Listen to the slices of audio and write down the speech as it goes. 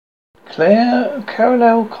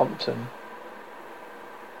CAROLE Compton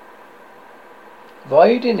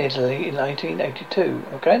arrived in Italy in 1982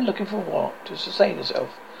 and began looking for work to sustain herself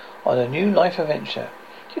on a new life adventure.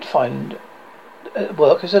 She'd find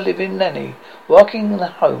work as a live-in nanny, working in the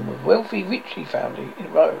home of a wealthy Ricci family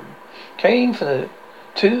in Rome, caring for the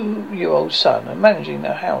 2-year-old son and managing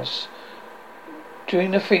their house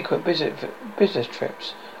during the frequent business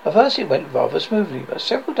trips. At first it went rather smoothly, but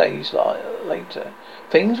several days later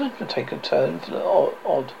things would take a turn for the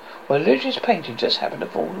odd when a religious painting just happened to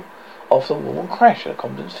fall off the wall and crash at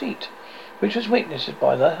Compton's feet, which was witnessed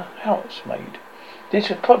by the housemaid. This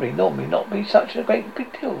would probably normally not be such a great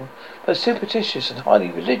big deal, but a superstitious and highly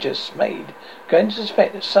religious maid began to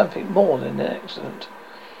suspect that something more than an accident,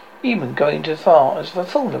 even going too far as to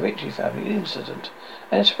inform the Ricci family incident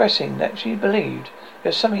and expressing that she believed there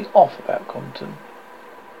was something off about Compton.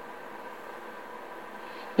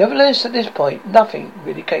 Nevertheless, at this point, nothing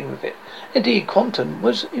really came of it. Indeed, Compton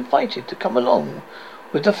was invited to come along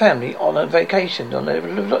with the family on a vacation on a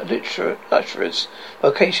luxurious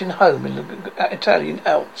vacation home in the Italian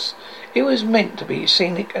Alps. It was meant to be a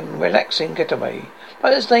scenic and relaxing getaway,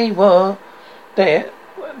 but as they were there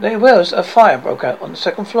was a fire broke out on the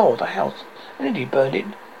second floor of the house and nearly burned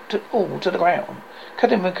it all to the ground,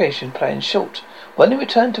 cutting vacation plans short. When they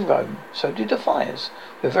returned to Rome, so did the fires,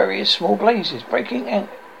 with various small blazes breaking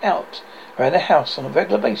out around the house on a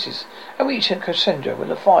regular basis, and reaching a crescendo with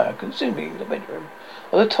the fire consuming the bedroom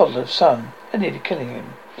of the toddler's son and nearly killing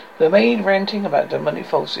him. The maid ranting about demonic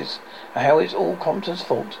forces and how it's all Compton's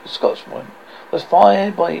fault, the Scotsman was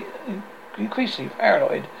fired by increasingly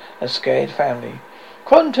paranoid and scared family.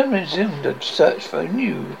 Compton resumed a search for a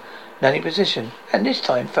new nanny position, and this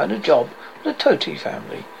time found a job with the Totti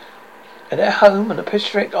family and their home on the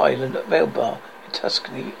picturesque island of Elba in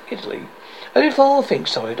Tuscany, Italy. And before things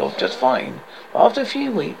started off just fine, but after a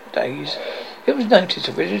few days, it was noticed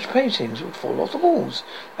that religious paintings would fall off the walls.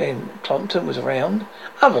 When Compton was around,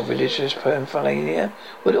 other religious paraphernalia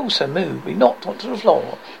would also move, be knocked onto the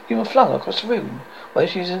floor, even flung across the room. When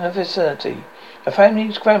she was in the vicinity, her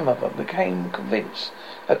family's grandmother became convinced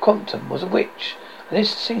that Compton was a witch, and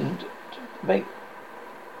this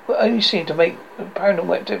only seemed to make the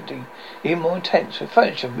paranormal activity even more intense, with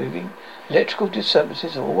furniture moving, electrical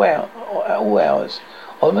disturbances at all hours,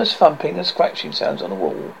 almost thumping and scratching sounds on the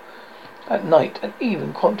wall at night, and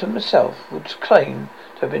even Compton herself would claim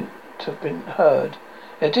to have been heard.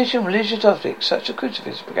 In addition, religious objects such as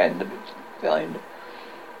crucifixes began to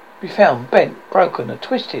be found bent, broken, and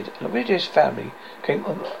twisted, and the religious family became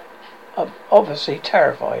obviously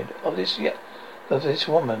terrified of this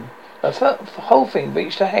woman. The whole thing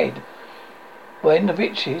reached a head when the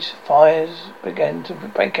Ricci's fires began to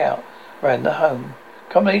break out around the home,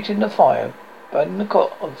 culminating in the fire burning the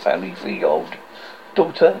cot of the family 3-year-old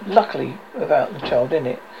daughter, luckily without the child in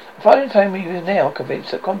it. The fighting family was now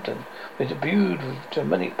convinced that Compton was imbued with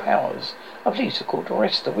demonic powers, and police were called to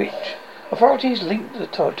arrest the witch. Authorities linked the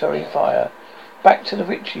Totti fire back to the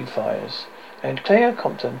Ricci fires, and Claire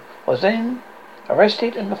Compton was then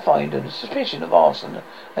arrested and fined under suspicion of arson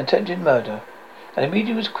and attempted murder, and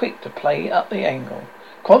immediately was quick to play up the angle.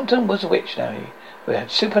 Compton was a witch now, who had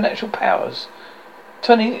supernatural powers,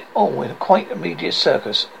 turning it all in a quite media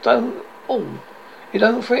circus. For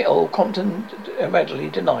it all, Compton readily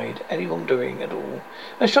denied any wrongdoing at all,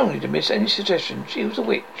 and strongly dismissed any suggestion she was a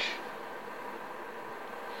witch.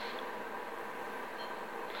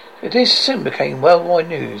 This soon became worldwide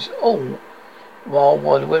news,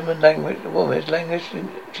 while the woman languished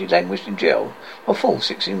in jail for a full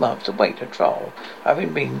 16 months to wait her trial,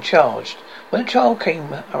 having been charged. When the trial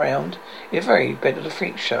came around, in the very bed of the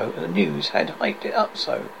freak show, and the news had hyped it up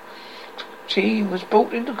so, she was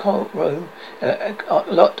brought into the courtroom in a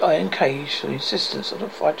locked iron cage for the insistence of the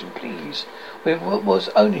frightened police, with what was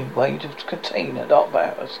only way to contain her dark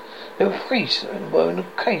powers. There were priests and were in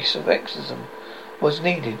a case of exorcism was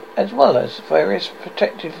needed, as well as various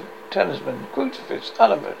protective talisman, crucifix,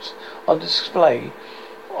 elements on display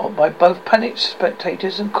by both panicked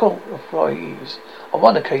spectators and court employees. On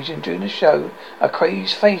one occasion during the show, a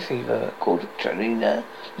crazed faith healer called Trina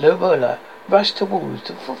Lobola rushed towards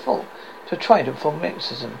to try to perform an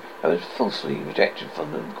exorcism that was falsely rejected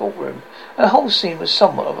from the courtroom, and the whole scene was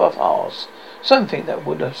somewhat of a farce, something that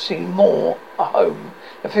would have seemed more a home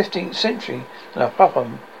in the 15th century than a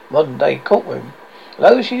proper modern-day courtroom.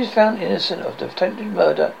 Although she was found innocent of attempted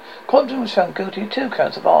murder, Compton was found guilty of 2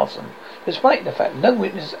 counts of arson, despite the fact no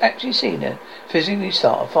witness had actually seen her physically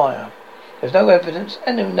start a fire. There was no evidence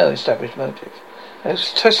and there was no established motive.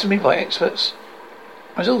 As testimony by experts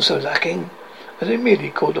was also lacking, as they merely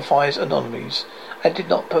called the fires anomalies, and did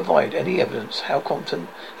not provide any evidence how Compton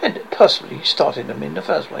had possibly started them in the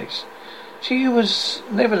first place. She was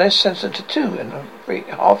nevertheless sentenced to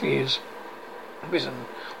 2.5 years in prison,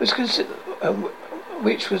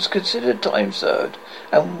 which was considered time served,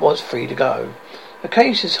 and was free to go. The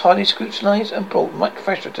case is highly scrutinised and brought much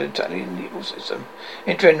pressure to the Italian legal system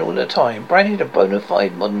in general at the time, branded a bona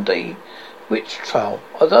fide modern-day witch trial,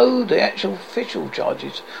 although the actual official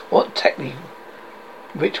charges were technically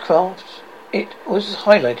witchcraft. It was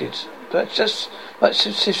highlighted that just much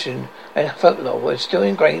superstition and folklore were still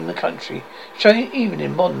ingrained in the country, showing even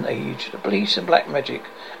in modern age the police and black magic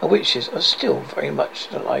and witches are still very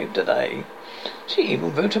much alive today. She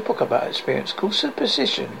even wrote a book about her experience called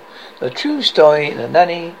Superstition, the true story in the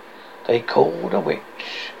nanny they called a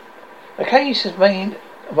witch. The case has remained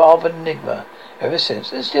rather an enigma ever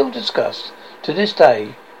since, and still discussed to this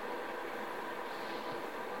day.